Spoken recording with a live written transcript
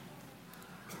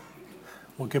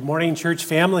Well, good morning, church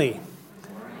family.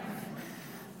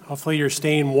 Hopefully you're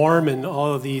staying warm in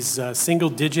all of these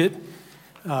single-digit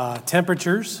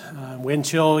temperatures, wind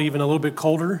chill even a little bit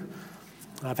colder.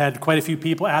 I've had quite a few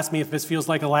people ask me if this feels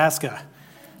like Alaska.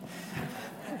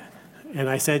 And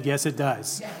I said, yes, it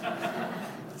does.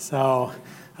 So,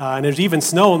 and there's even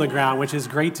snow on the ground, which is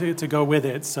great to go with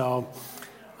it. So,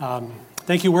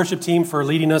 thank you, worship team, for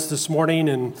leading us this morning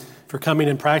and for coming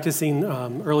and practicing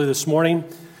early this morning.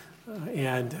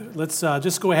 And let's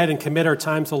just go ahead and commit our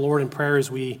time to the Lord in prayer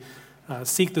as we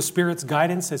seek the Spirit's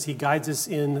guidance as He guides us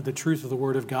in the truth of the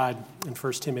Word of God in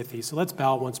 1 Timothy. So let's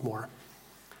bow once more.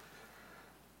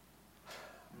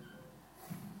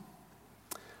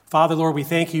 Father, Lord, we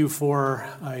thank you for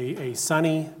a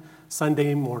sunny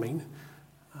Sunday morning.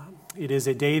 It is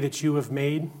a day that you have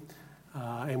made,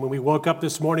 and when we woke up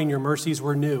this morning, your mercies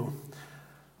were new.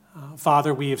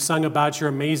 Father, we have sung about your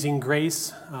amazing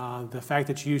grace, the fact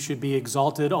that you should be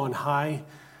exalted on high,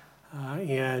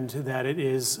 and that it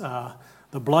is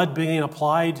the blood being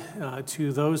applied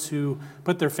to those who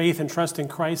put their faith and trust in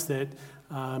Christ that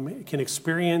can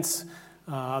experience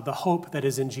the hope that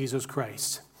is in Jesus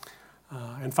Christ.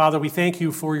 And Father, we thank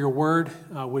you for your word,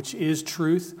 which is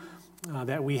truth,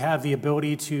 that we have the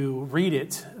ability to read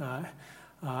it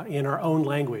in our own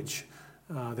language.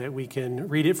 That we can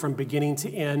read it from beginning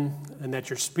to end, and that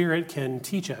your Spirit can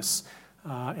teach us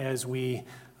as we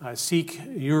seek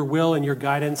your will and your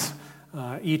guidance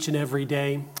each and every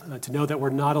day, to know that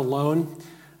we're not alone,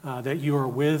 that you are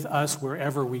with us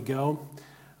wherever we go,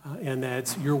 and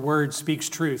that your word speaks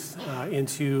truth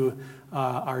into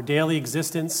our daily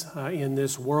existence in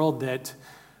this world that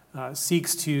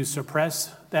seeks to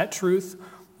suppress that truth,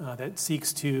 that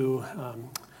seeks to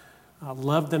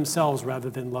love themselves rather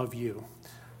than love you.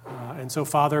 And so,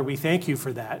 Father, we thank you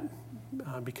for that,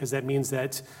 because that means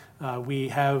that we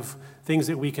have things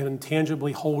that we can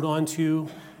tangibly hold on to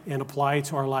and apply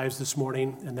to our lives this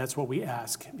morning, and that's what we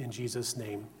ask in Jesus'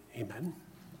 name. Amen.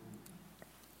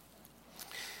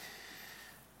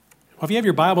 Well, if you have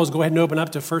your Bibles, go ahead and open up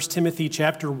to 1 Timothy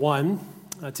chapter 1.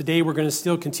 Today we're going to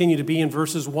still continue to be in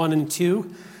verses 1 and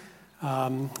 2.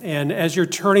 And as you're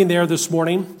turning there this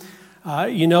morning,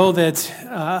 you know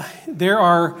that there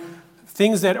are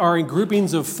things that are in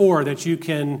groupings of 4 that you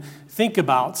can think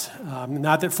about.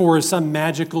 Not that 4 is some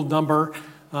magical number,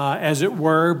 as it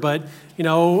were, but, you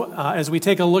know, as we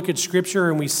take a look at Scripture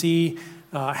and we see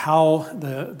how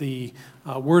the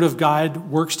Word of God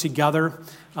works together,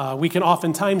 we can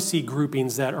oftentimes see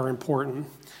groupings that are important.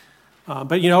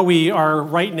 But, you know, we are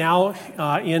right now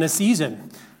in a season.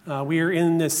 We are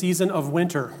in the season of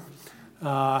winter,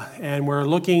 and we're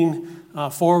looking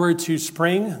forward to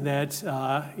spring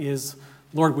that is,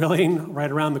 Lord willing, right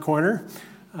around the corner,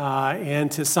 and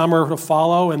to summer to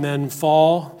follow, and then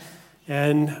fall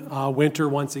and winter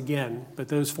once again. But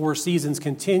those 4 seasons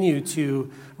continue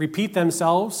to repeat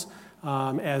themselves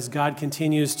as God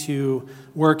continues to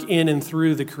work in and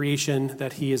through the creation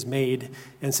that He has made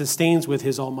and sustains with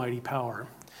His almighty power.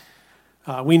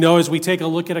 We know as we take a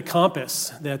look at a compass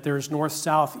that there's north,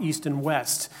 south, east, and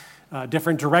west.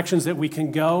 Different directions that we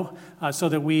can go so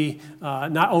that we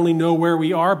not only know where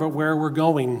we are, but where we're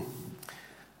going.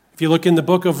 If you look in the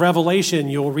book of Revelation,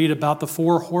 you'll read about the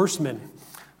 4 horsemen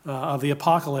of the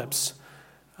apocalypse.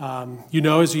 You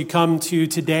know, as you come to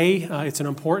today, it's an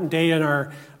important day in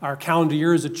our calendar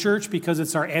year as a church because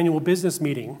it's our annual business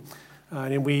meeting.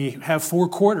 And we have 4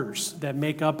 quarters that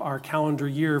make up our calendar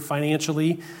year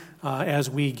financially as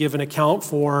we give an account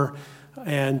for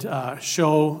and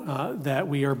show that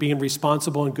we are being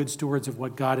responsible and good stewards of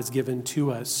what God has given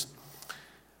to us.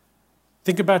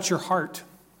 Think about your heart.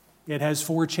 It has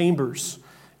 4 chambers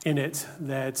in it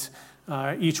that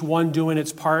each one doing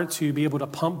its part to be able to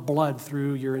pump blood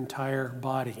through your entire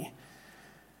body.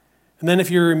 And then if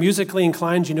you're musically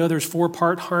inclined, you know there's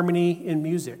 4-part harmony in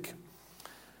music.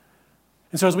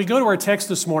 And so as we go to our text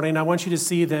this morning, I want you to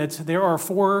see that there are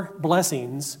 4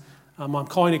 blessings. I'm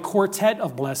calling it Quartet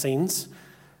of Blessings,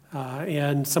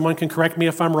 and someone can correct me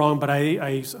if I'm wrong, but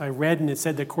I read and it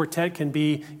said that quartet can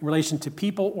be in relation to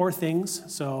people or things,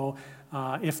 so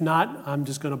if not, I'm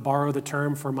just going to borrow the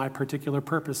term for my particular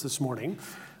purpose this morning.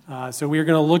 So we are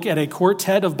going to look at a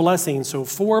quartet of blessings, so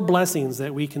 4 blessings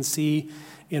that we can see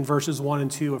in verses 1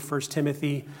 and 2 of 1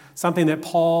 Timothy, something that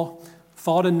Paul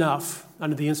thought enough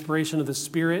under the inspiration of the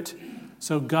Spirit,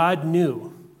 so God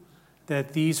knew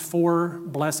that these 4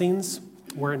 blessings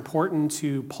were important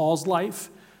to Paul's life,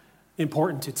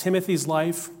 important to Timothy's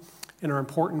life, and are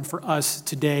important for us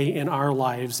today in our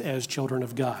lives as children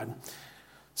of God.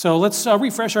 So let's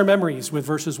refresh our memories with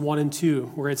verses 1 and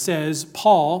 2, where it says,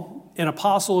 Paul, an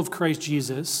apostle of Christ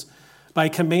Jesus, by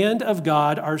command of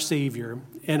God our Savior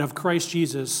and of Christ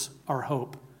Jesus our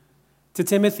hope. To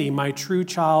Timothy, my true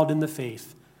child in the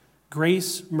faith,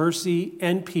 grace, mercy,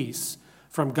 and peace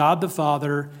from God the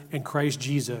Father and Christ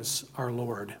Jesus our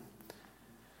Lord.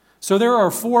 So there are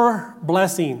 4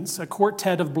 blessings, a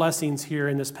quartet of blessings here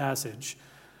in this passage.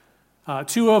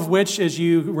 2 of which, as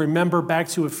you remember back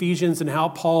to Ephesians and how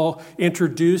Paul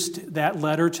introduced that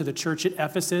letter to the church at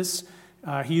Ephesus,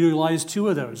 he utilized 2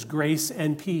 of those, grace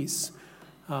and peace.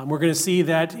 We're going to see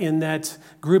that in that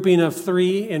grouping of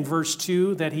 3 in verse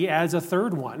 2 that he adds a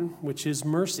 3rd one, which is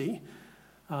mercy.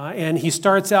 And he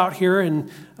starts out here, and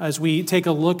as we take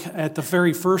a look at the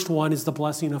very first one, is the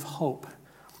blessing of hope.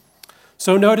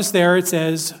 So notice there it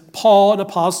says, Paul, an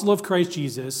apostle of Christ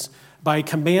Jesus, by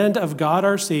command of God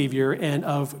our Savior and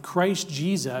of Christ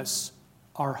Jesus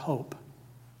our hope.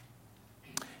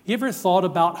 You ever thought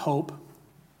about hope?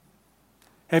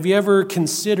 Have you ever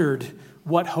considered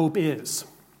what hope is?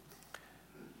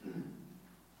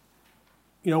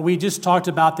 We just talked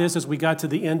about this as we got to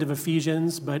the end of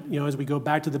Ephesians, but, as we go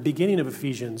back to the beginning of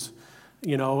Ephesians,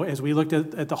 as we looked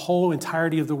at the whole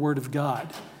entirety of the Word of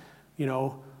God,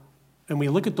 and we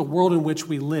look at the world in which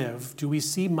we live, do we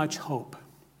see much hope?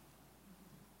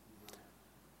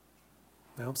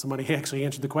 Well, somebody actually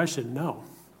answered the question, no.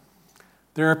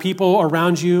 There are people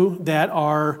around you that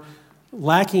are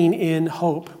lacking in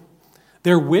hope.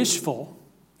 They're wishful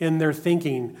in their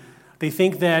thinking. They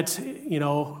think that,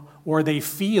 or they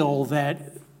feel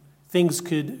that things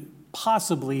could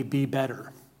possibly be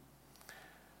better.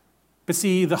 But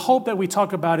see, the hope that we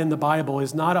talk about in the Bible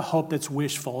is not a hope that's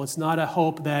wishful. It's not a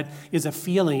hope that is a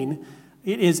feeling.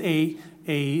 It is a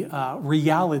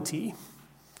reality.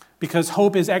 Because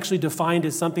hope is actually defined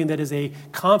as something that is a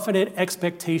confident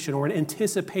expectation or an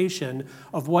anticipation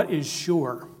of what is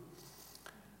sure.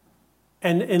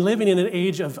 And living in an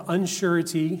age of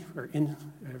unsurety,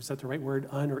 is that the right word,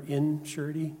 or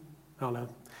insurety? I don't know.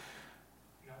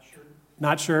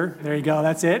 Not sure. There you go.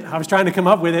 That's it. I was trying to come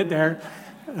up with it there.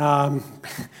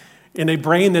 In a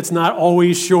brain that's not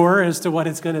always sure as to what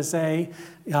it's going to say,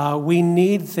 we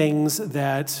need things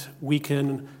that we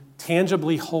can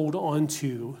tangibly hold on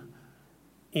to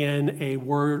in a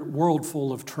world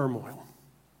full of turmoil.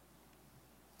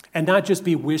 And not just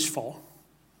be wishful,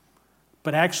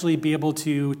 but actually be able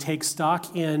to take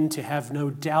stock in, to have no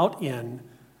doubt in,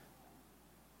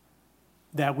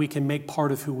 that we can make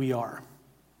part of who we are.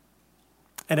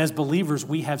 And as believers,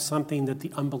 we have something that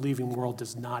the unbelieving world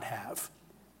does not have.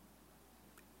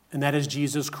 And that is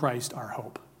Jesus Christ, our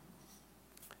hope.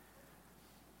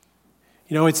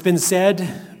 It's been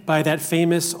said by that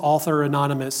famous author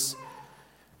Anonymous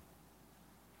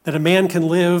that a man can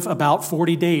live about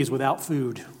 40 days without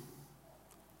food,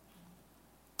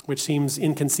 which seems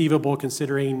inconceivable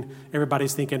considering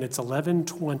everybody's thinking it's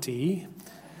 11:20.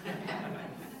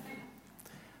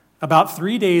 About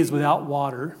 3 days without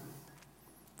water,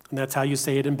 and that's how you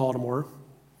say it in Baltimore.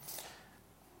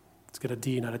 Let's get a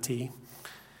D, not a T.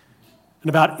 And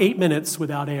about 8 minutes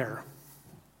without air.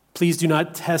 Please do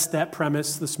not test that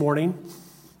premise this morning.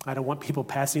 I don't want people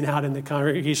passing out in the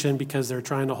congregation because they're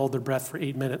trying to hold their breath for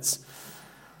 8 minutes.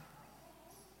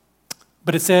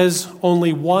 But it says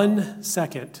only 1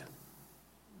 second.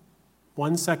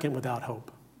 1 second without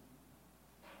hope.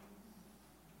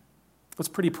 That's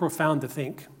pretty profound to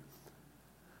think.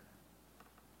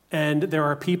 And there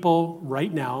are people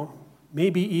right now,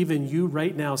 maybe even you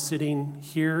right now sitting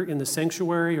here in the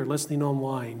sanctuary or listening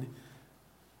online,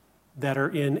 that are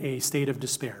in a state of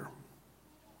despair.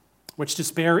 Which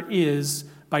despair is,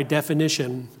 by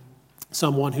definition,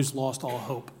 someone who's lost all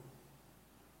hope.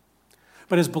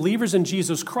 But as believers in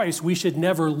Jesus Christ, we should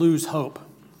never lose hope.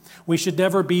 We should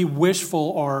never be wishful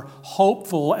or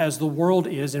hopeful as the world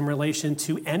is in relation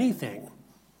to anything.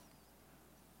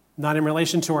 Not in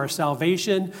relation to our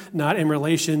salvation, not in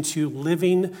relation to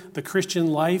living the Christian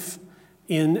life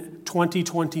in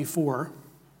 2024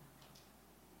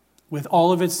 with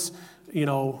all of its,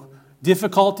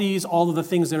 difficulties, all of the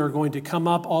things that are going to come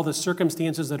up, all the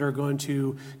circumstances that are going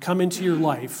to come into your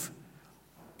life.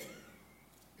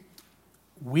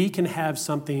 We can have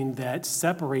something that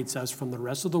separates us from the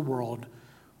rest of the world,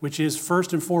 which is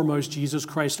first and foremost Jesus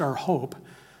Christ, our hope,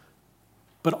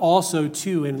 but also,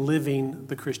 too, in living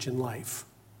the Christian life.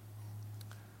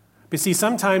 But see,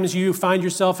 sometimes you find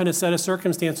yourself in a set of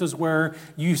circumstances where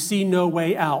you see no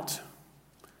way out.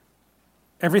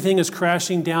 Everything is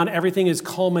crashing down. Everything is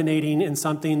culminating in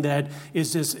something that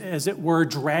is just, as it were,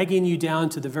 dragging you down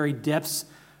to the very depths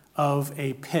of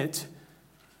a pit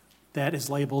that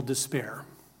is labeled despair.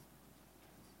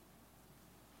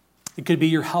 It could be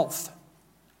your health.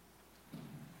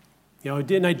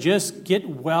 Didn't I just get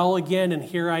well again and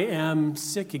here I am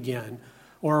sick again?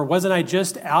 Or wasn't I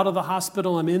just out of the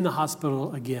hospital, I'm in the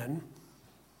hospital again?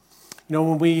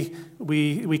 When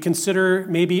we consider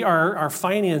maybe our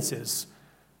finances,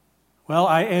 well,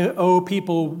 I owe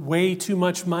people way too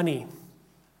much money,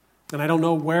 and I don't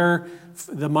know where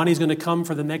the money's going to come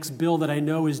for the next bill that I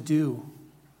know is due.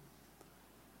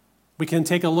 We can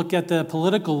take a look at the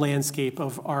political landscape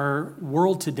of our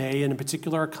world today, and in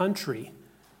particular our country,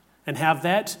 and have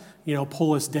that,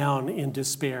 pull us down in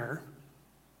despair.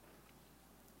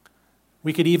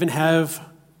 We could even have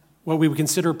what we would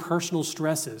consider personal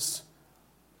stresses,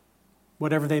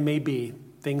 whatever they may be,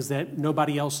 things that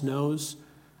nobody else knows,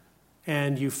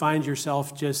 and you find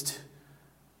yourself just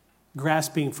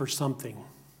grasping for something.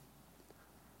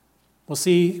 Well,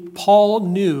 see, Paul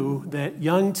knew that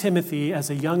young Timothy, as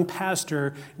a young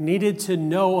pastor, needed to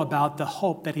know about the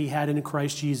hope that he had in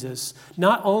Christ Jesus,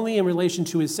 not only in relation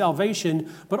to his salvation,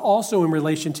 but also in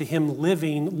relation to him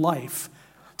living life,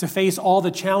 to face all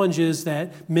the challenges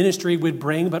that ministry would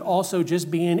bring, but also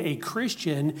just being a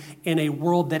Christian in a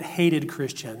world that hated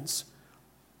Christians.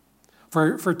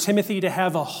 For Timothy to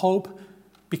have a hope,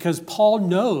 because Paul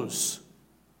knows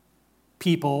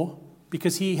people,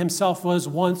 because he himself was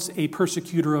once a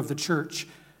persecutor of the church,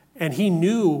 and he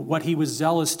knew what he was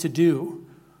zealous to do,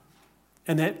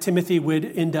 and that Timothy would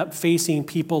end up facing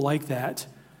people like that.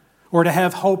 Or to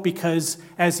have hope because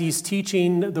as he's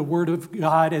teaching the Word of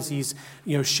God, as he's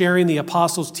sharing the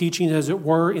apostles' teaching, as it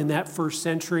were, in that first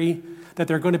century, that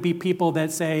there are going to be people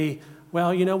that say,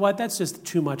 well, you know what, that's just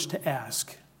too much to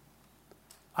ask.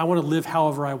 I want to live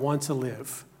however I want to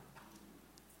live.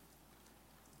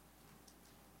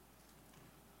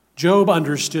 Job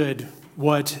understood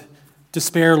what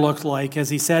despair looked like, as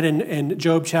he said in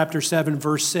Job chapter 7,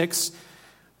 verse 6,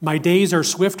 "My days are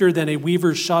swifter than a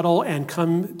weaver's shuttle and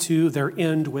come to their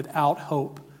end without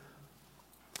hope."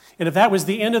 And if that was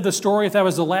the end of the story, if that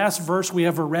was the last verse we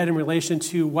ever read in relation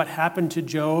to what happened to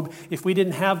Job, if we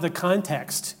didn't have the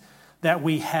context that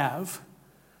we have,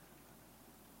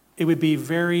 it would be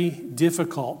very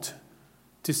difficult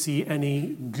to see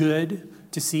any good,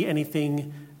 to see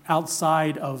anything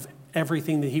outside of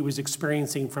everything that he was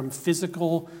experiencing, from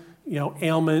physical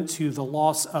ailment to the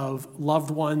loss of loved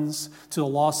ones, to the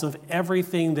loss of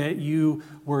everything that you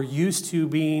were used to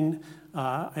being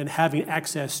and having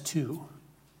access to.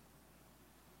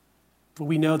 But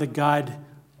we know that God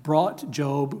brought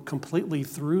Job completely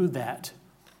through that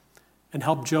and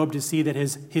helped Job to see that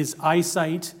his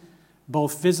eyesight,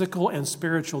 both physical and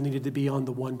spiritual, needed to be on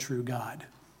the one true God,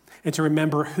 and to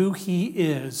remember who he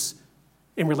is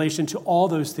in relation to all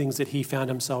those things that he found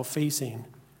himself facing.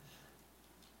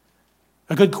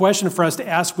 A good question for us to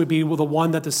ask would be the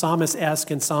one that the psalmist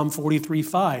asked in Psalm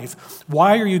 43:5.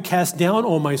 "Why are you cast down,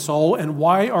 O my soul, and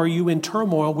why are you in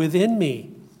turmoil within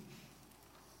me?"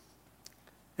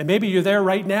 And maybe you're there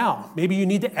right now. Maybe you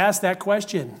need to ask that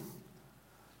question.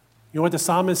 You know what the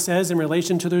psalmist says in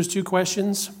relation to those two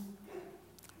questions?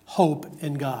 Hope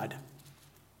in God.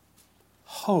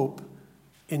 Hope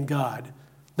in God.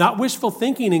 Not wishful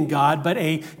thinking in God, but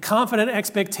a confident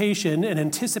expectation and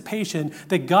anticipation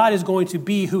that God is going to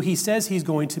be who he says he's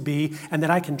going to be, and that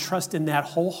I can trust in that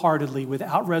wholeheartedly,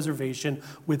 without reservation,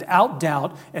 without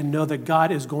doubt, and know that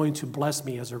God is going to bless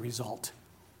me as a result.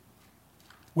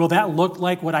 Will that look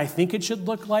like what I think it should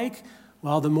look like?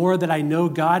 Well, the more that I know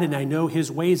God and I know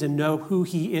his ways and know who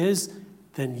he is,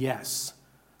 then yes.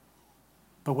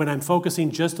 But when I'm focusing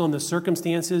just on the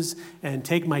circumstances and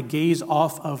take my gaze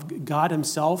off of God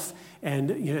himself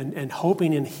and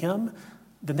hoping in him,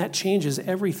 then that changes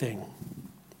everything.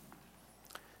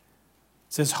 It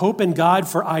says, "Hope in God,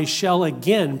 for I shall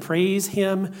again praise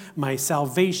him, my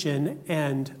salvation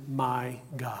and my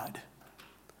God."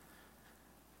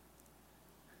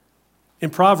 In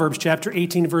Proverbs chapter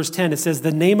 18, verse 10, it says,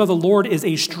 "The name of the Lord is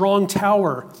a strong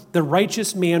tower. The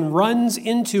righteous man runs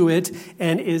into it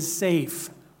and is safe."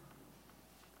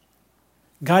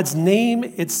 God's name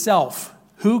itself,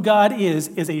 who God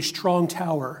is a strong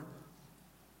tower.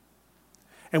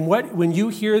 And when you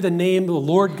hear the name of the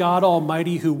Lord God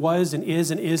Almighty, who was and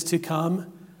is to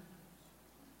come,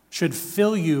 should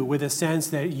fill you with a sense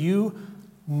that you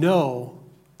know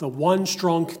the one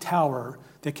strong tower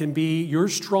that can be your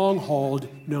stronghold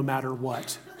no matter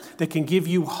what, that can give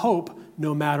you hope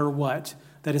no matter what,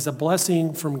 that is a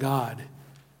blessing from God.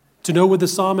 To know with the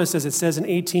psalmist, as it says in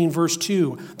 18 verse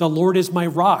 2, "The Lord is my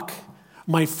rock,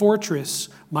 my fortress,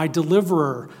 my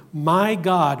deliverer, my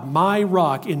God, my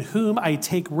rock, in whom I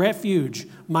take refuge,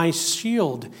 my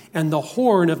shield, and the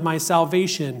horn of my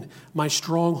salvation, my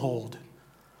stronghold."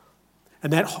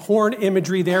 And that horn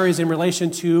imagery there is in relation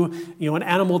to, an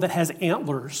animal that has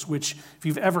antlers, which if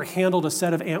you've ever handled a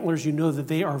set of antlers, you know that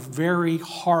they are very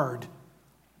hard.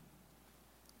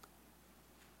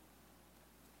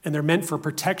 And they're meant for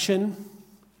protection.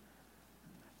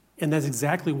 And that's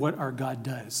exactly what our God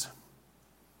does.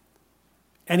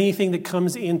 Anything that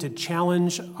comes in to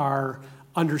challenge our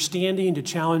understanding, to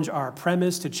challenge our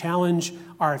premise, to challenge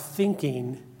our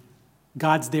thinking,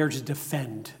 God's there to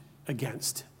defend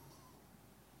against.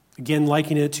 Again,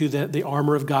 likening it to the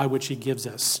armor of God which he gives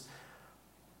us.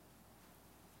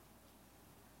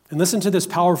 And listen to this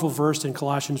powerful verse in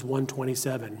Colossians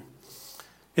 1:27.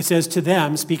 It says, to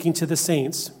them, speaking to the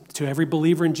saints, to every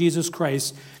believer in Jesus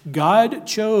Christ, God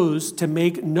chose to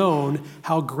make known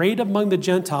how great among the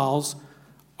Gentiles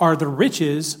are the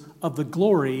riches of the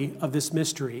glory of this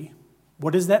mystery.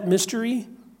 What is that mystery?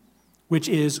 Which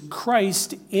is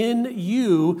Christ in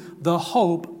you, the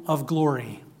hope of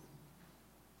glory.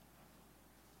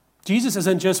 Jesus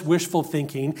isn't just wishful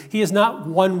thinking. He is not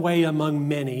one way among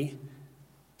many.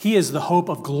 He is the hope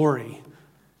of glory.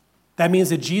 That means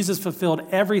that Jesus fulfilled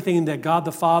everything that God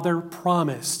the Father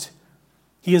promised.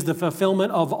 He is the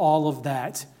fulfillment of all of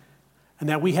that. And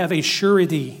that we have a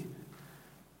surety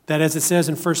that, as it says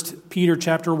in 1 Peter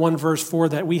chapter 1, verse 4,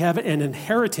 that we have an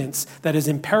inheritance that is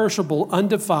imperishable,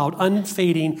 undefiled,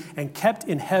 unfading, and kept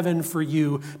in heaven for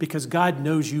you because God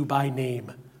knows you by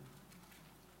name.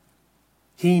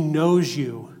 He knows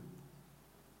you.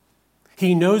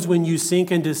 He knows when you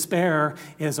sink in despair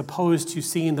as opposed to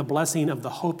seeing the blessing of the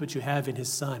hope that you have in his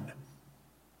Son.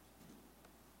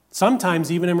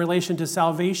 Sometimes even in relation to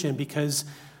salvation, because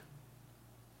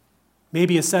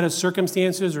maybe a set of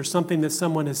circumstances or something that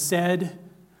someone has said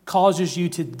causes you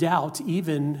to doubt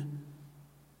even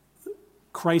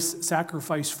Christ's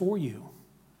sacrifice for you.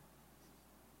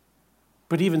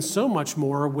 But even so much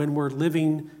more when we're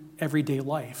living everyday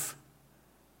life.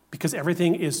 Because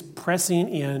everything is pressing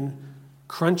in,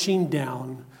 crunching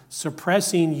down,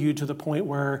 suppressing you to the point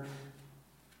where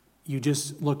you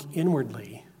just look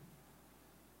inwardly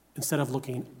instead of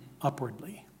looking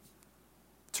upwardly.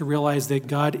 To realize that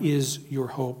God is your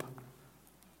hope.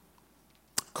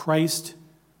 Christ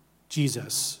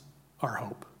Jesus, our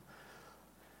hope.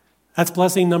 That's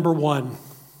blessing number one.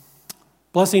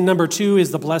 Blessing number two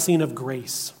is the blessing of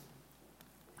grace.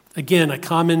 Again, a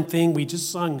common thing. We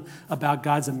just sung about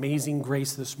God's amazing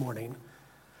grace this morning.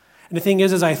 And the thing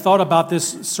is, as I thought about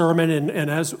this sermon and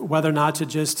as whether or not to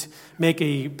just make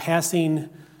a passing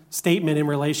statement in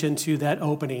relation to that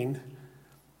opening,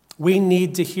 we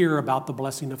need to hear about the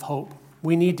blessing of hope.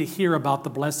 We need to hear about the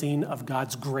blessing of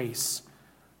God's grace.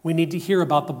 We need to hear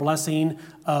about the blessing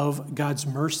of God's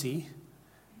mercy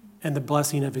and the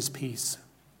blessing of his peace.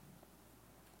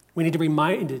 We need to be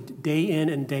reminded day in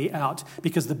and day out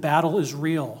because the battle is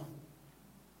real.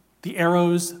 The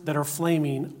arrows that are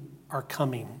flaming are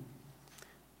coming.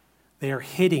 They are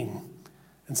hitting,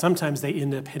 and sometimes they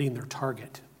end up hitting their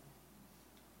target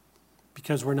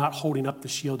because we're not holding up the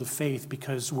shield of faith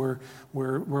because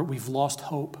we've lost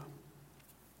hope.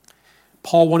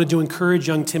 Paul wanted to encourage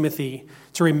young Timothy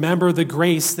to remember the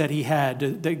grace that he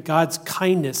had, that God's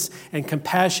kindness and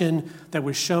compassion that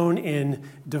was shown in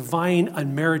divine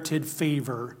unmerited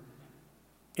favor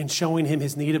in showing him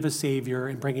his need of a Savior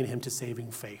and bringing him to saving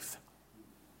faith.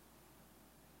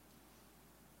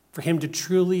 For him to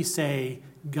truly say,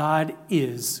 God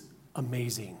is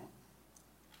amazing.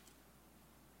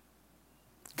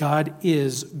 God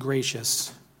is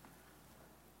gracious.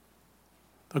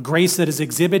 A grace that is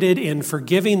exhibited in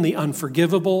forgiving the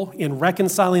unforgivable, in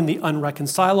reconciling the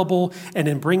unreconcilable, and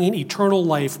in bringing eternal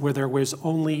life where there was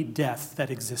only death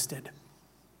that existed.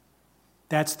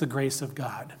 That's the grace of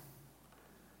God.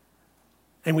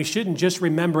 And we shouldn't just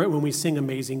remember it when we sing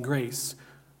Amazing Grace.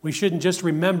 We shouldn't just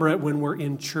remember it when we're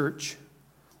in church.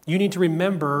 You need to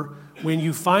remember when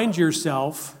you find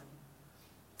yourself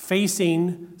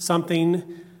facing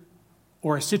something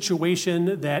or a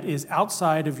situation that is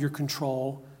outside of your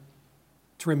control,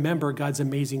 to remember God's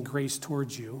amazing grace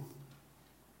towards you,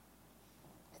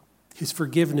 his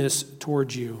forgiveness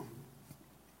towards you.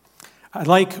 I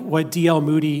like what D.L.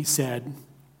 Moody said.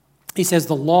 He says,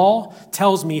 the law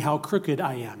tells me how crooked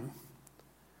I am.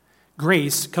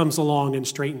 Grace comes along and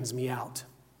straightens me out.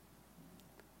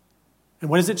 And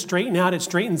what does it straighten out? It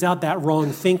straightens out that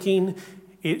wrong thinking.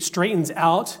 It straightens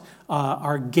out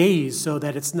our gaze so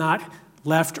that it's not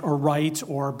left or right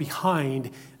or behind,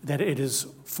 that it is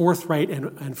forthright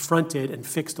and fronted and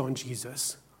fixed on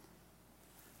Jesus.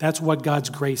 That's what God's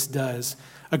grace does.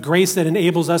 A grace that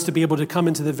enables us to be able to come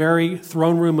into the very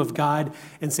throne room of God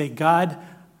and say, God,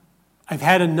 I've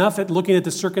had enough at looking at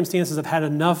the circumstances. I've had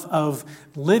enough of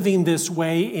living this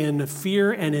way in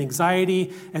fear and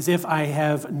anxiety as if I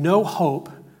have no hope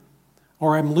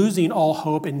or I'm losing all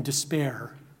hope in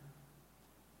despair.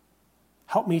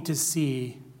 Help me to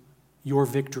see your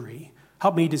victory.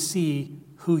 Help me to see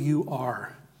who you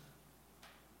are.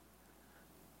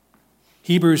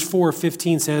 Hebrews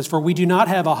 4:15 says, "For we do not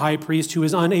have a high priest who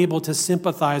is unable to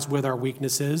sympathize with our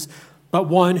weaknesses, but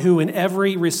one who in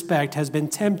every respect has been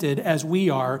tempted as we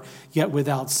are, yet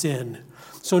without sin."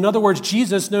 So in other words,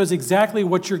 Jesus knows exactly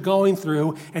what you're going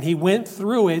through, and he went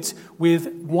through it with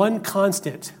one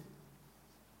constant.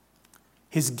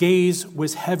 His gaze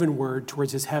was heavenward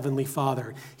towards his heavenly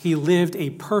Father. He lived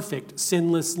a perfect,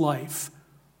 sinless life.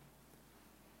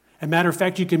 As a matter of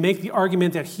fact, you can make the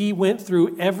argument that he went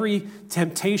through every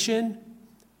temptation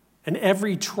and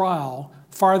every trial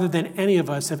farther than any of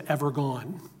us have ever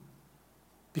gone,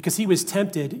 because he was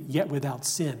tempted yet without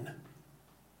sin.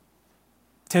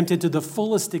 Tempted to the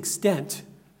fullest extent,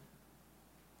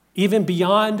 even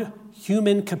beyond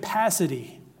human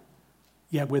capacity,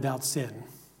 yet without sin.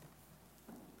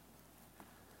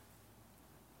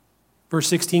 Verse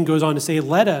 16 goes on to say,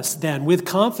 "Let us then, with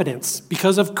confidence,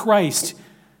 because of Christ,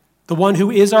 the one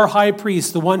who is our high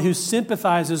priest, the one who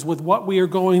sympathizes with what we are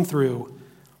going through,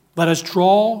 let us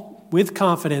draw with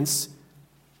confidence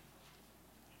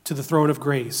to the throne of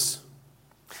grace,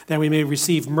 that we may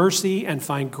receive mercy and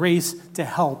find grace to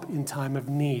help in time of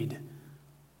need."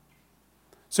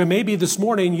 So maybe this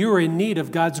morning you're in need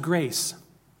of God's grace.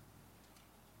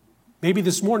 Maybe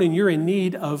this morning you're in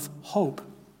need of hope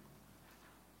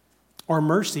or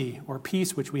mercy or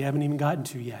peace, which we haven't even gotten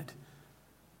to yet.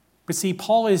 But see,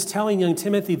 Paul is telling young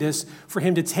Timothy this for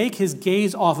him to take his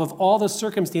gaze off of all the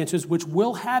circumstances which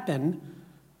will happen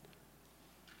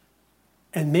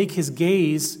and make his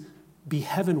gaze be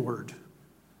heavenward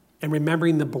and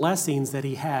remembering the blessings that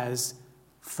he has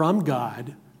from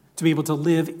God to be able to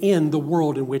live in the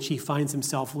world in which he finds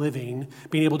himself living,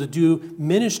 being able to do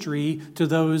ministry to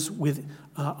those with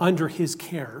under his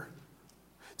care,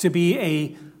 to be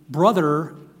a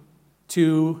brother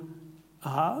to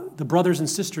the brothers and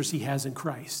sisters he has in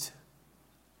Christ,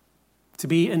 to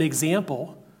be an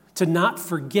example, to not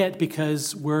forget,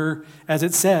 because we're, as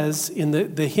it says in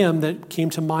the hymn that came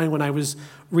to mind when I was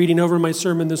reading over my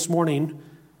sermon this morning,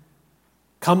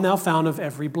 "Come thou fount of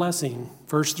every blessing."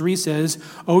 Verse 3 says,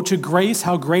 "Oh, to grace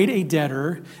how great a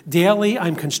debtor daily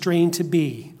I'm constrained to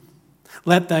be.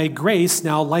 Let thy grace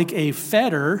now like a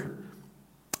fetter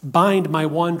bind my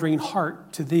wandering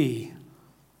heart to thee.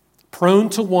 Prone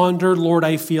to wander, Lord,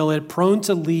 I feel it, prone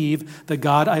to leave the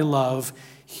God I love.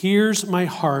 Here's my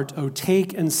heart, oh,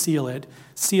 take and seal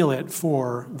it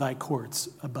for thy courts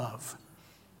above."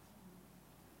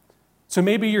 So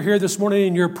maybe you're here this morning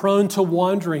and you're prone to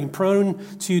wandering, prone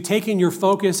to taking your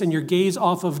focus and your gaze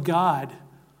off of God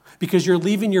because you're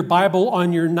leaving your Bible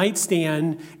on your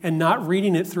nightstand and not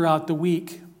reading it throughout the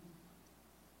week.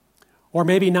 Or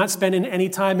maybe not spending any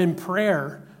time in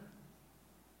prayer.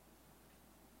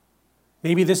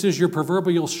 Maybe this is your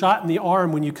proverbial shot in the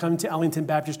arm when you come to Ellington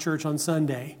Baptist Church on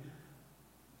Sunday.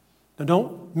 Now,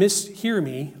 don't mishear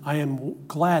me. I am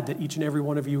glad that each and every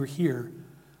one of you are here.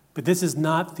 But this is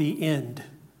not the end.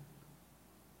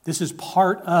 This is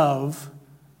part of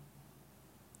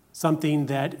something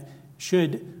that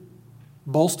should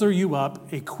bolster you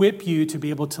up, equip you to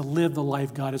be able to live the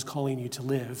life God is calling you to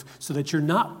live, so that you're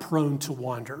not prone to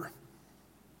wander.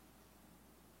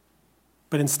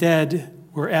 But instead,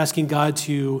 we're asking God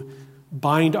to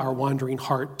bind our wandering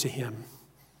heart to him.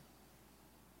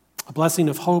 A blessing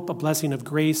of hope, a blessing of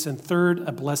grace, and third,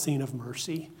 a blessing of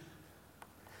mercy.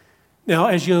 Now,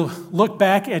 as you look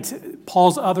back at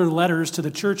Paul's other letters to the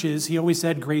churches, he always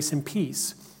said grace and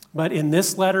peace. But in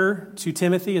this letter to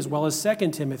Timothy, as well as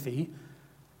 2 Timothy,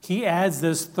 he adds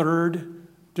this third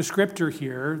descriptor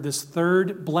here, this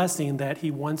third blessing that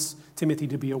he wants Timothy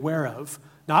to be aware of.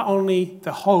 Not only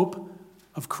the hope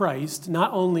of Christ,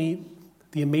 not only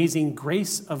the amazing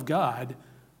grace of God,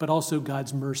 but also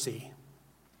God's mercy.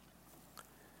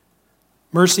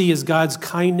 Mercy is God's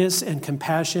kindness and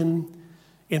compassion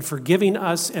in forgiving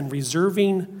us and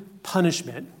reserving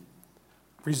punishment,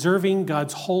 reserving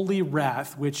God's holy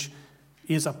wrath, which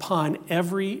is upon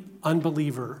every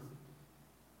unbeliever,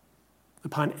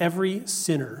 upon every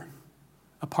sinner,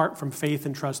 apart from faith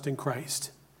and trust in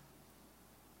Christ.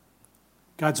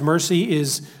 God's mercy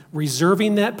is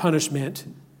reserving that punishment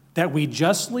that we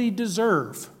justly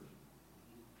deserve.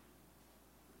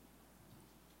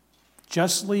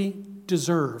 Justly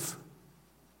deserve.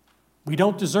 We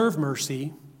don't deserve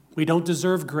mercy. We don't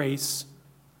deserve grace.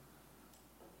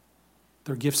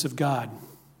 They're gifts of God.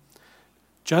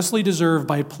 justly deserve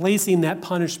by placing that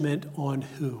punishment on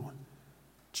who?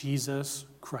 Jesus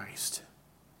Christ.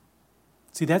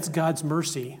 See, that's God's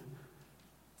mercy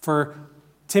for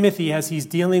Timothy as he's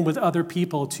dealing with other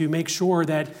people to make sure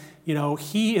that,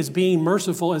 he is being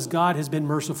merciful as God has been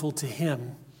merciful to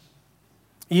him,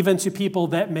 even to people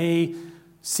that may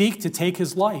seek to take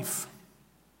his life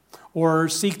or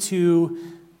seek to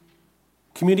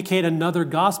communicate another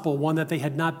gospel, one that they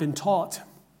had not been taught.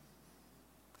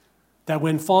 That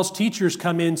when false teachers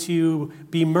come in to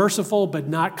be merciful but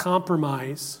not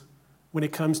compromise when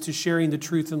it comes to sharing the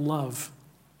truth in love.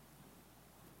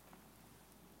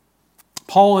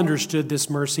 Paul understood this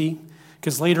mercy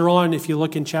because later on, if you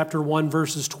look in chapter 1,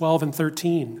 verses 12 and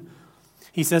 13,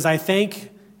 he says, I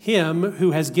thank him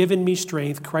who has given me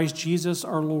strength, Christ Jesus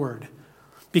our Lord,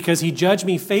 because he judged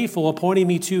me faithful, appointing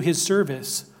me to his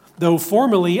service. Though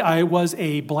formerly I was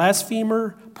a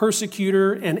blasphemer,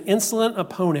 persecutor, and insolent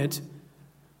opponent,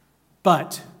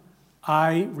 but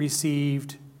I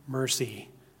received mercy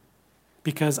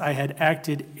because I had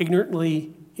acted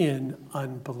ignorantly in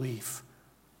unbelief.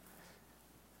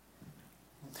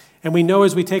 And we know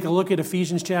as we take a look at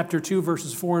Ephesians chapter 2,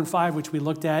 verses 4 and 5, which we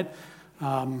looked at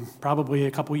probably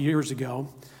a couple years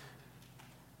ago,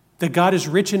 that God is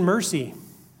rich in mercy.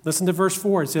 Listen to verse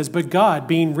 4. It says, but God,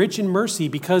 being rich in mercy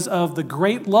because of the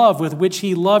great love with which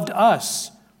he loved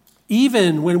us,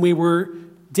 even when we were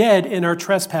dead in our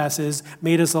trespasses,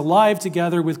 made us alive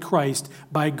together with Christ.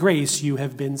 By grace you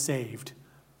have been saved.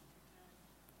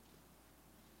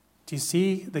 Do you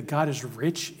see that God is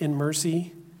rich in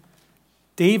mercy?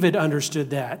 David understood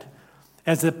that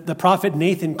as the prophet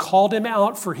Nathan called him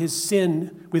out for his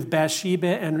sin with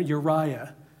Bathsheba and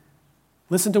Uriah.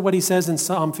 Listen to what he says in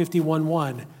Psalm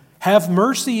 51:1. Have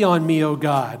mercy on me, O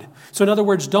God. So in other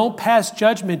words, don't pass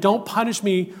judgment. Don't punish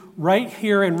me right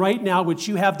here and right now, which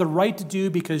you have the right to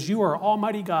do because you are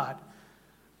Almighty God.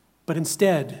 But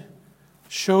instead,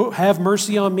 have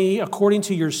mercy on me according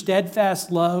to your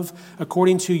steadfast love,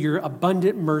 according to your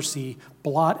abundant mercy,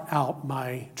 blot out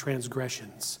my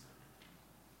transgressions.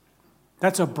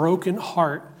 That's a broken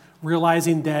heart,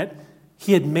 realizing that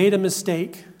he had made a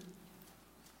mistake.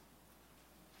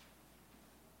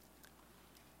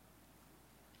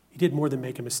 He did more than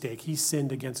make a mistake. He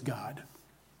sinned against God.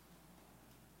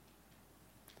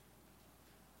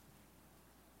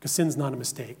 Because sin's not a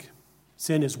mistake.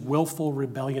 Sin is willful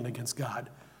rebellion against God.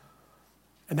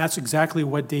 And that's exactly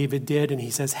what David did. And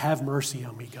he says, have mercy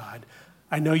on me, God.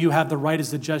 I know you have the right as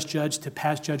the just judge to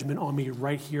pass judgment on me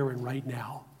right here and right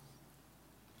now.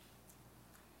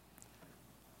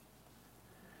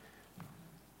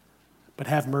 But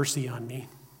have mercy on me.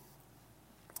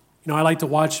 I like to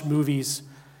watch movies.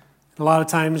 A lot of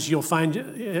times you'll find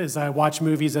as I watch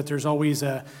movies that there's always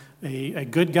a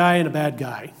good guy and a bad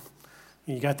guy.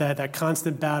 You got that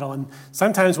constant battle. And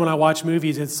sometimes when I watch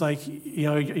movies, it's like,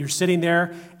 you're sitting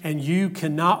there and you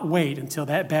cannot wait until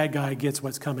that bad guy gets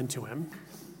what's coming to him.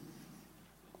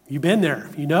 You've been there,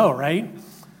 right?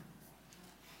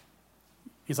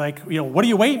 He's like, what are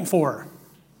you waiting for?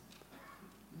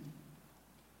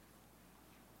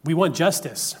 We want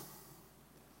justice.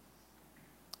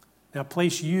 Now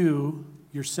place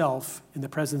yourself in the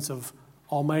presence of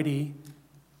Almighty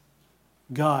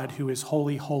God, who is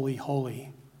holy, holy,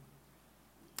 holy.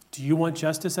 Do you want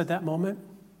justice at that moment?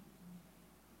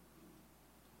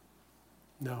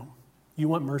 No. You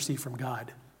want mercy from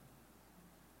God.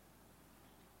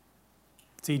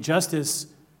 See, justice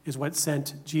is what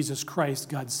sent Jesus Christ,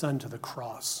 God's Son, to the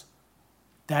cross.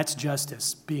 That's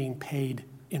justice being paid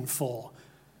in full.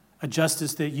 A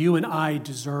justice that you and I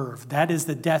deserve. That is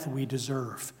the death we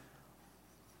deserve.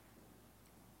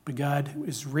 But God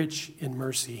is rich in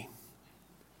mercy.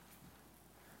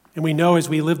 And we know as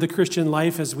we live the Christian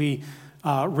life, as we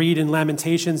read in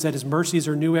Lamentations, that his mercies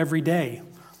are new every day.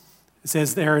 It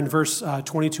says there in verse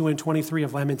 22 and 23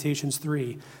 of Lamentations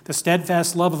 3, the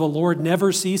steadfast love of the Lord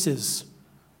never ceases.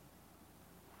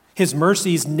 His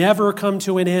mercies never come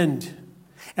to an end,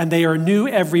 and they are new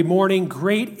every morning.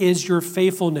 Great is your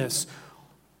faithfulness,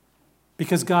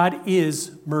 because God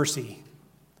is mercy.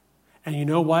 And you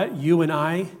know what? You and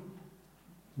I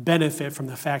benefit from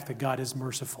the fact that God is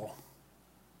merciful.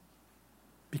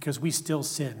 Because we still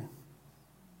sin.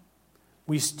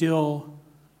 We still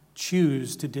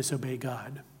choose to disobey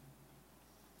God.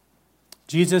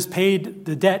 Jesus paid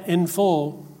the debt in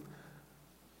full,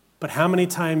 but how many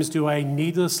times do I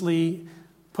needlessly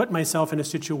put myself in a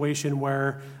situation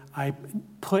where I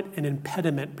put an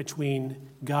impediment between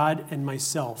God and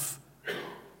myself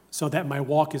so that my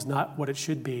walk is not what it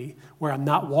should be, where I'm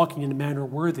not walking in a manner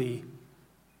worthy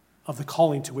of the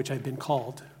calling to which I've been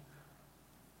called?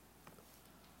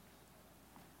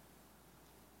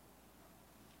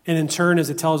 And in turn, as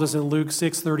it tells us in Luke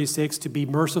 6:36, to be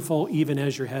merciful even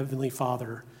as your heavenly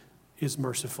Father is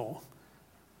merciful.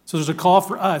 So there's a call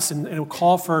for us and a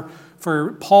call for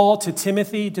Paul to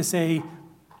Timothy to say,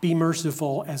 be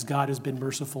merciful as God has been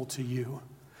merciful to you,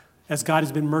 as God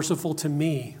has been merciful to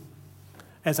me.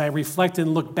 As I reflect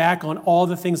and look back on all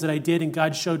the things that I did and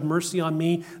God showed mercy on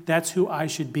me, that's who I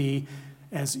should be.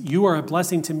 As you are a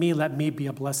blessing to me, let me be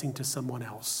a blessing to someone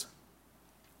else.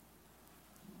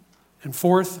 And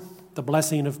fourth, the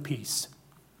blessing of peace.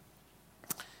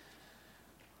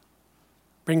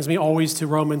 Brings me always to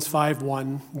Romans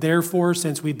 5:1. Therefore,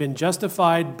 since we've been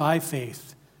justified by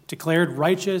faith, declared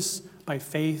righteous by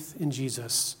faith in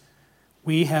Jesus,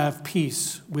 we have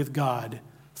peace with God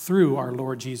through our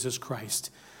Lord Jesus Christ.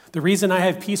 The reason I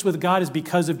have peace with God is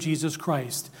because of Jesus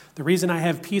Christ. The reason I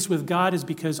have peace with God is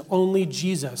because only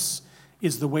Jesus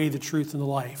is the way, the truth, and the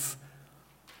life.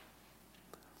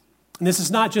 And this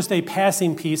is not just a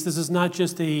passing peace. This is not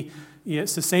just a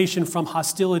cessation from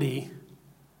hostility.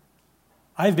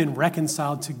 I've been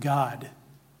reconciled to God,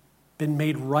 been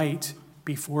made right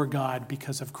before God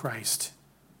because of Christ.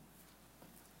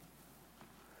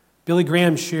 Billy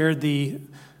Graham shared the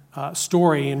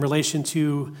story in relation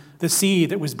to the sea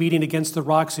that was beating against the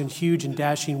rocks in huge and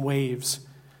dashing waves.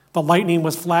 The lightning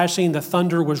was flashing, the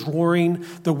thunder was roaring,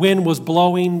 the wind was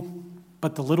blowing,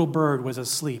 but the little bird was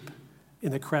asleep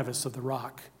in the crevice of the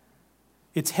rock,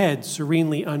 its head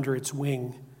serenely under its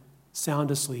wing,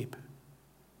 sound asleep.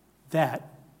 That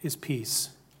is peace.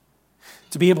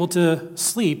 To be able to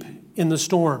sleep in the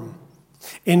storm.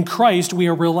 In Christ, we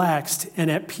are relaxed and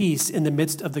at peace in the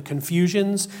midst of the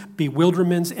confusions,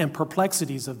 bewilderments, and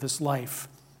perplexities of this life.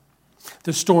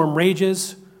 The storm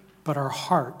rages, but our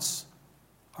hearts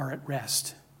are at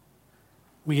rest.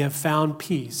 We have found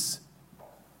peace,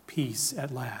 peace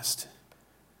at last.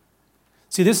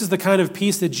 See, this is the kind of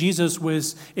peace that Jesus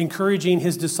was encouraging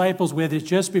his disciples with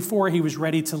just before he was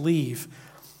ready to leave.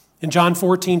 In John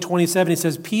 14:27, he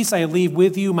says, peace I leave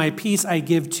with you, my peace I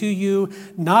give to you.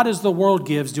 Not as the world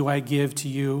gives do I give to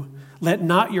you. Let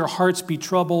not your hearts be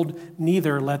troubled,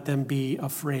 neither let them be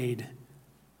afraid.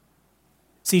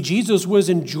 See, Jesus was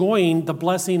enjoying the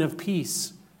blessing of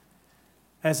peace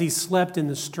as he slept in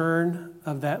the stern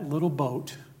of that little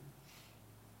boat,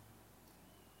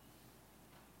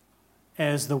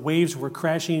 as the waves were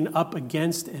crashing up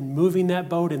against and moving that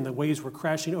boat, and the waves were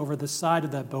crashing over the side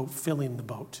of that boat, filling the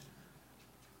boat.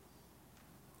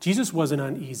 Jesus wasn't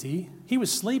uneasy. He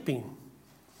was sleeping.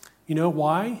 You know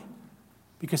why?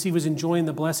 Because he was enjoying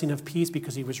the blessing of peace,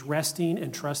 because he was resting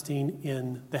and trusting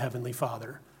in the Heavenly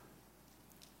Father.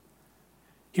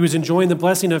 He was enjoying the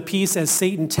blessing of peace as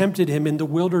Satan tempted him in the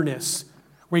wilderness,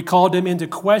 where he called him into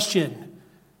question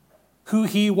who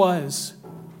he was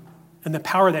and the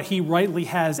power that he rightly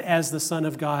has as the Son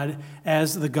of God,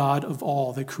 as the God of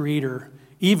all, the Creator,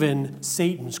 even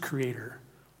Satan's creator.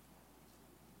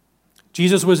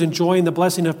 Jesus was enjoying the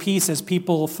blessing of peace as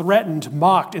people threatened,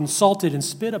 mocked, insulted, and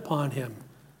spit upon him.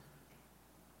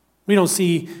 We don't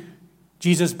see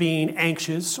Jesus being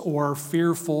anxious or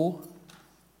fearful.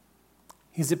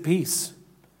 He's at peace.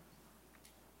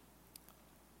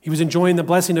 He was enjoying the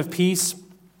blessing of peace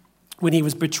when he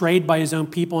was betrayed by his own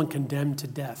people and condemned to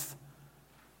death.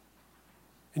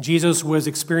 And Jesus was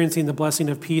experiencing the blessing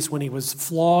of peace when he was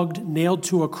flogged, nailed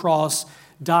to a cross,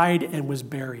 died, and was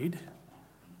buried.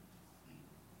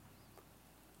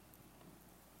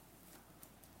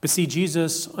 But see,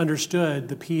 Jesus understood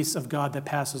the peace of God that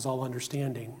passes all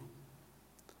understanding.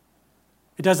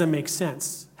 It doesn't make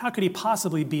sense. How could he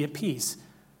possibly be at peace?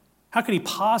 How could he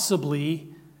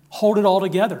possibly hold it all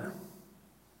together?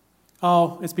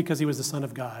 Oh, it's because he was the Son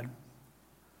of God.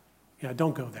 Yeah,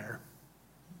 don't go there.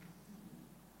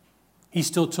 He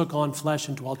still took on flesh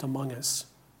and dwelt among us.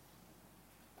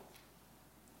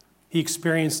 He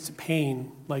experienced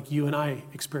pain like you and I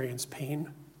experience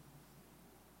pain.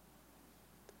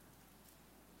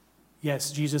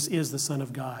 Yes, Jesus is the Son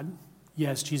of God.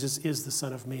 Yes, Jesus is the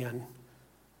Son of Man.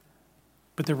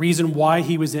 But the reason why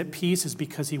he was at peace is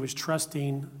because he was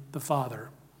trusting the Father.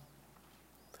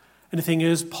 And the thing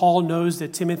is, Paul knows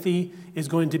that Timothy is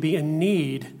going to be in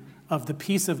need of the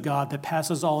peace of God that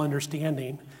passes all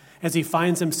understanding as he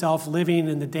finds himself living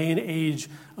in the day and age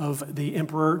of the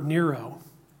Emperor Nero,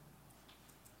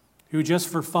 who just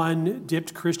for fun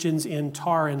dipped Christians in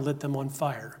tar and lit them on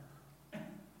fire.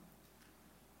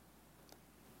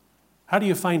 How do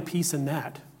you find peace in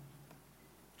that?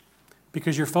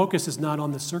 Because your focus is not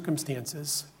on the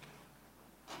circumstances.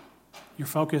 Your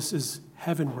focus is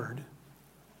heavenward.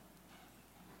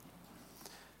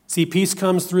 See, peace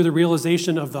comes through the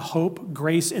realization of the hope,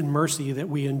 grace, and mercy that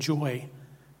we enjoy.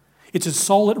 It's a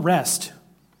soul at rest.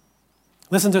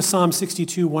 Listen to Psalm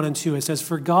 62, 1 and 2. It says,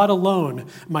 "For God alone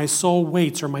my soul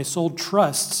waits," or my soul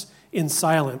trusts in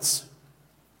silence.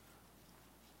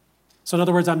 So in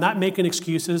other words, I'm not making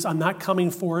excuses. I'm not coming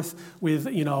forth with,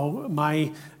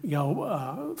 my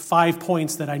 5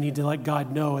 points that I need to let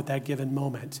God know at that given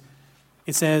moment.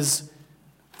 It says,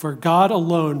 "For God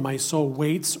alone my soul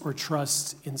waits or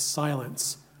trusts in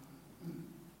silence."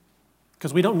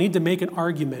 Because we don't need to make an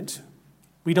argument.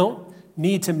 We don't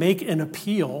need to make an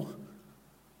appeal,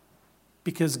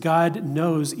 because God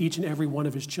knows each and every one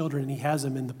of his children, and he has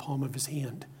them in the palm of his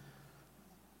hand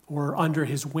or under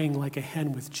his wing like a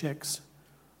hen with chicks.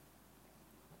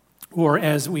 Or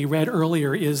as we read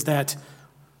earlier, is that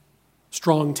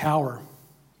strong tower.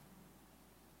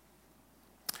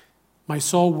 My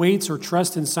soul waits or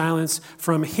trusts in silence.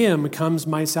 From him comes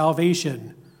my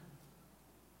salvation.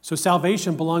 So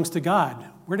salvation belongs to God.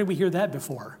 Where did we hear that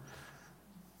before?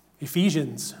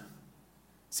 Ephesians.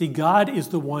 See, God is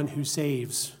the one who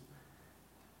saves.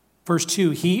 Verse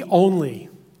 2, He only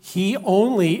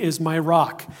is my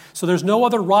rock. So there's no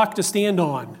other rock to stand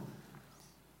on.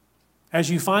 As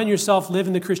you find yourself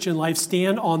living the Christian life,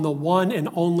 stand on the one and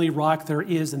only rock there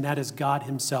is, and that is God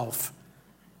himself.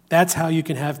 That's how you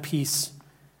can have peace.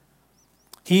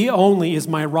 He only is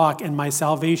my rock and my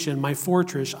salvation, my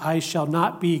fortress. I shall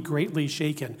not be greatly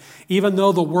shaken. Even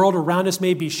though the world around us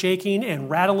may be shaking and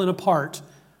rattling apart,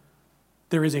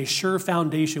 there is a sure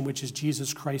foundation, which is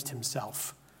Jesus Christ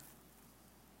himself.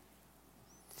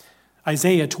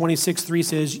 Isaiah 26:3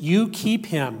 says, "You keep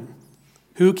him."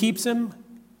 Who keeps him?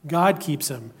 God keeps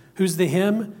him. Who's the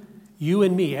him? You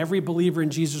and me, every believer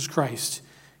in Jesus Christ.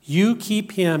 You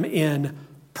keep him in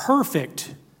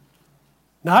perfect,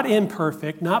 not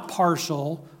imperfect, not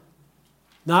partial,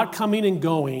 not coming and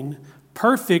going,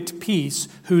 perfect peace,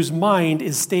 whose mind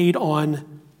is stayed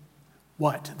on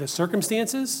what? The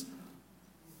circumstances?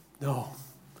 No.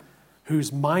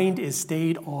 Whose mind is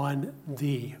stayed on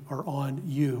thee, or on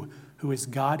you, who is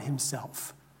God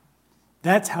himself.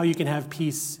 That's how you can have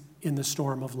peace in the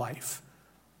storm of life.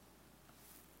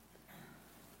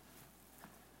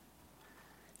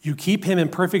 You keep him in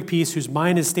perfect peace, whose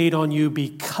mind is stayed on you,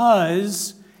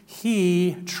 because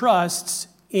he trusts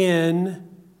in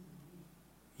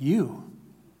you,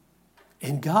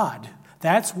 in God.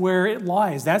 That's where it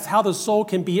lies. That's how the soul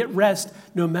can be at rest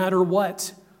no matter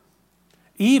what.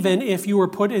 Even if you were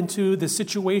put into the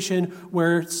situation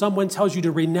where someone tells you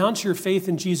to renounce your faith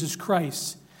in Jesus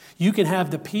Christ, you can have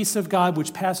the peace of God,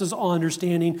 which passes all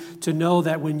understanding, to know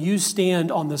that when you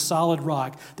stand on the solid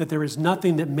rock, that there is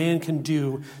nothing that man can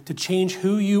do to change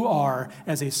who you are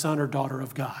as a son or daughter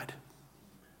of God.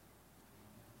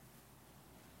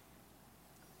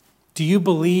 Do you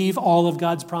believe all of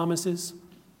God's promises?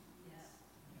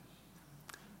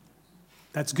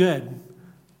 That's good.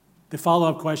 The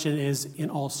follow-up question is, in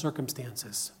all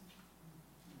circumstances.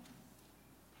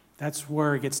 That's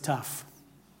where it gets tough.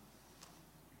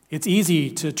 It's easy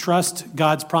to trust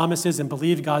God's promises and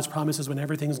believe God's promises when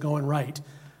everything's going right.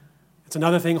 It's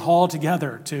another thing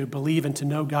altogether to believe and to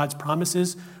know God's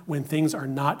promises when things are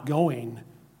not going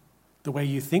the way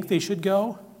you think they should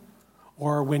go,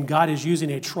 or when God is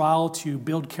using a trial to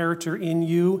build character in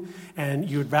you and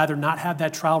you'd rather not have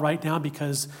that trial right now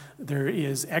because there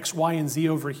is X, Y, and Z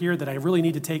over here that I really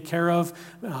need to take care of.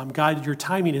 God, your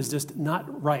timing is just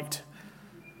not right.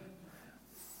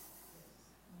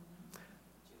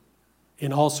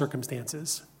 In all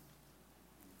circumstances.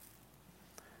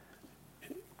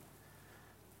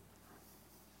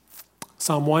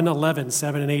 Psalm 111,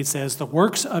 7 and 8 says, "The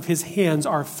works of his hands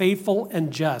are faithful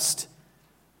and just.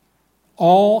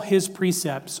 All his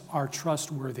precepts are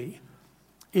trustworthy."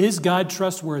 Is God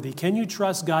trustworthy? Can you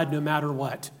trust God no matter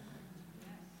what?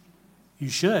 You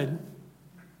should,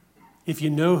 if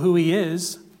you know who he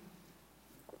is.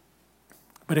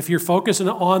 But if you're focusing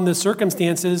on the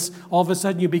circumstances, all of a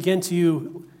sudden you begin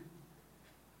to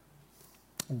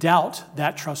doubt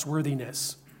that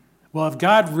trustworthiness. Well, if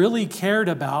God really cared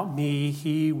about me,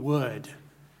 he would.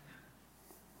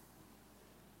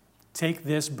 Take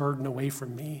this burden away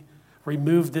from me.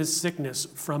 Remove this sickness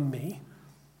from me.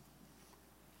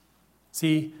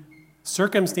 See,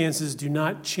 circumstances do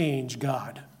not change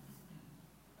God.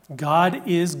 God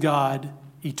is God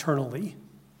eternally,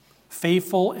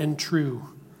 faithful and true.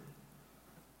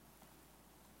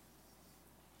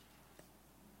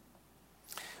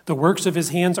 The works of his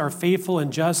hands are faithful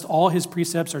and just. All his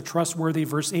precepts are trustworthy.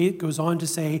 Verse 8 goes on to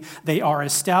say, they are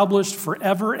established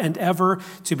forever and ever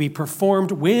to be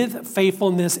performed with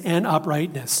faithfulness and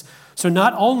uprightness. So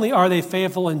not only are they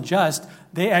faithful and just,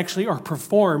 they actually are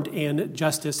performed in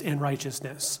justice and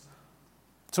righteousness.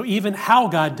 So even how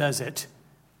God does it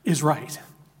is right.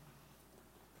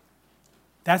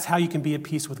 That's how you can be at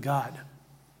peace with God.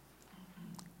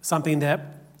 Something that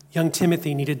young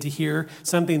Timothy needed to hear,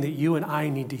 something that you and I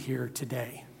need to hear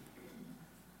today.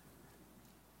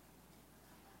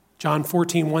 John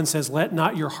 14:1 says, "Let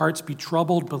not your hearts be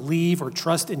troubled. Believe or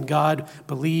trust in God.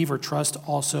 Believe or trust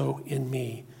also in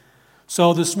me."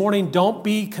 So this morning, don't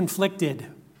be conflicted.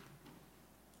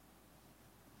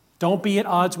 Don't be at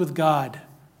odds with God.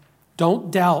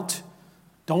 Don't doubt.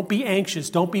 Don't be anxious.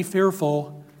 Don't be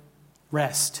fearful.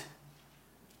 Rest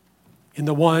in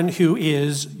the one who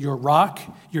is your rock,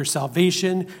 your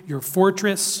salvation, your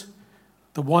fortress,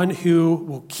 the one who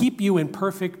will keep you in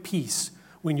perfect peace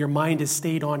when your mind is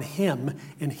stayed on him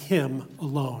and him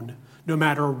alone, no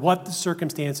matter what the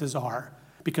circumstances are,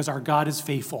 because our God is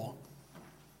faithful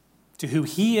to who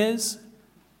he is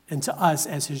and to us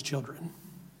as his children.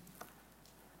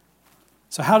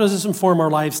 So how does this inform our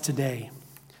lives today?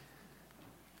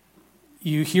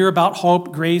 You hear about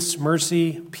hope, grace,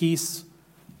 mercy, peace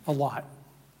a lot.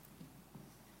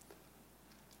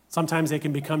 Sometimes they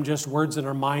can become just words in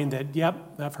our mind that,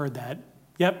 yep, I've heard that.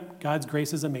 Yep, God's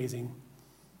grace is amazing.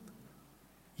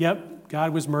 Yep,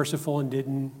 God was merciful and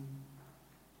didn't,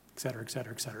 et cetera, et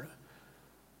cetera, et cetera.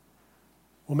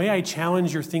 Well, may I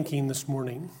challenge your thinking this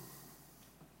morning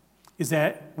is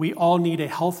that we all need a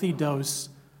healthy dose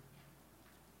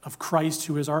of Christ,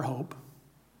 who is our hope,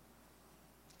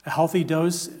 a healthy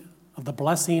dose of the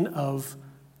blessing of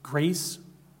grace,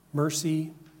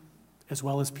 mercy, as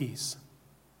well as peace.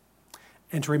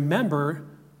 And to remember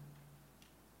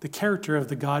the character of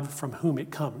the God from whom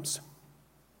it comes.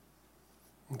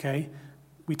 Okay?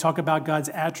 We talk about God's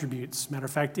attributes. Matter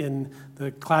of fact, in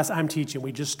the class I'm teaching,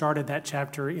 we just started that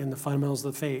chapter in the Fundamentals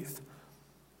of the Faith.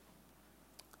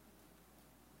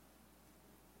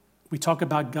 We talk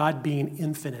about God being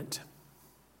infinite.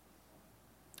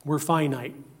 We're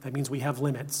finite. That means we have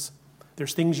limits.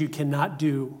 There's things you cannot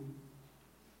do.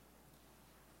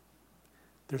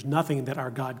 There's nothing that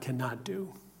our God cannot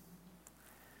do.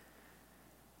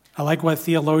 I like what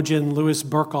theologian Louis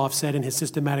Berkhoff said in his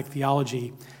systematic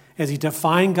theology as he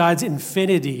defined God's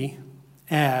infinity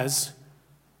as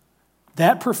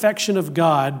that perfection of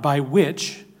God by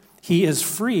which he is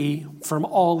free from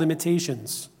all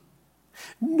limitations.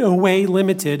 No way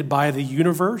limited by the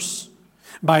universe,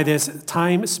 by this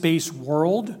time-space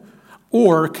world,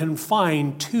 or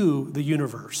confined to the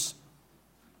universe.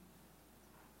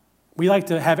 We like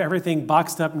to have everything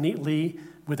boxed up neatly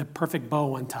with a perfect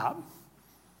bow on top.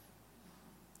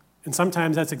 And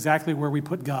sometimes that's exactly where we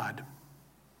put God,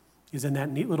 is in that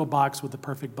neat little box with the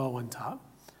perfect bow on top.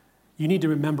 You need to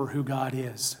remember who God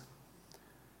is.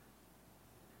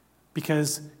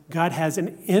 Because God has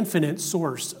an infinite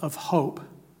source of hope,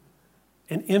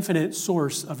 an infinite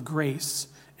source of grace,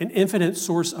 an infinite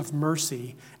source of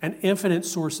mercy, an infinite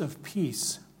source of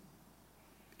peace.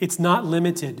 It's not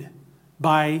limited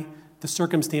by the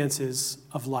circumstances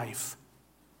of life.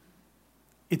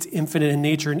 It's infinite in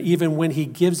nature, and even when he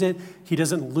gives it, he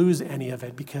doesn't lose any of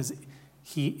it because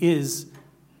he is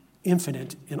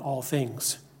infinite in all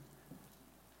things.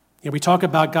 And we talk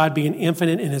about God being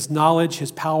infinite in his knowledge,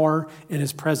 his power, and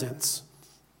his presence.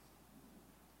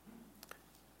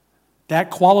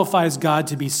 That qualifies God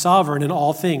to be sovereign in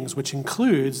all things, which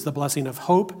includes the blessing of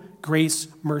hope, grace,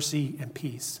 mercy, and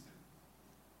peace.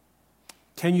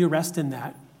 Can you rest in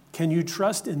that? Can you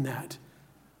trust in that?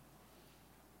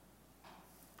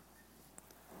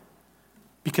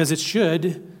 Because it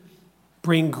should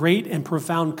bring great and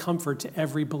profound comfort to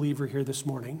every believer here this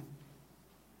morning.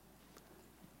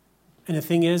 And the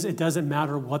thing is, it doesn't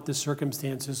matter what the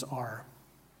circumstances are.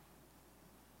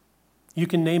 You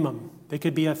can name them. They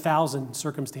could be 1,000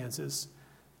 circumstances.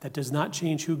 That does not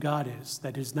change who God is.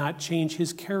 That does not change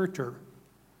his character.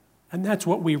 And that's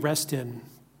what we rest in.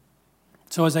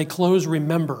 So as I close,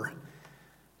 remember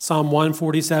Psalm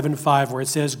 147:5, where it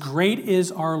says, "Great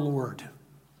is our Lord.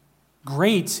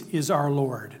 Great is our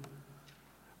Lord.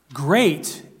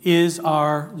 Great is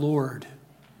our Lord.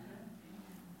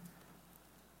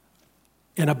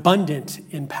 And abundant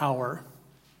in power,"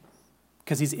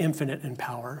 because he's infinite in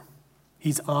power.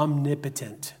 He's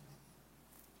omnipotent.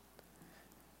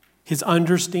 His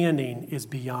understanding is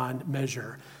beyond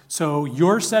measure. So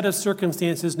your set of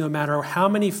circumstances, no matter how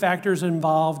many factors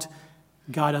involved,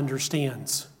 God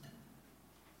understands.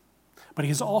 But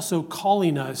he's also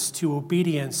calling us to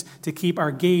obedience, to keep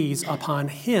our gaze upon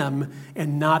him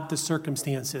and not the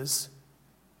circumstances.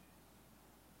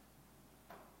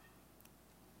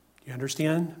 You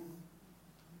understand?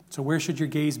 So where should your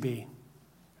gaze be?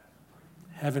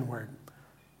 Heavenward.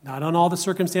 Not on all the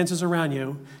circumstances around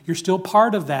you. You're still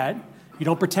part of that. You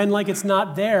don't pretend like it's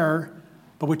not there,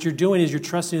 But what you're doing is you're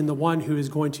trusting in the one who is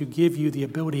going to give you the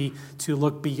ability to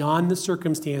look beyond the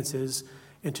circumstances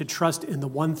and to trust in the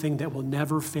one thing that will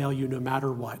never fail you no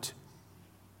matter what.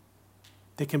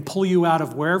 That can pull you out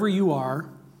of wherever you are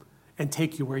and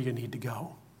take you where you need to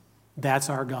go. That's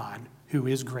our God, who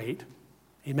is great.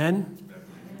 Amen?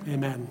 Amen.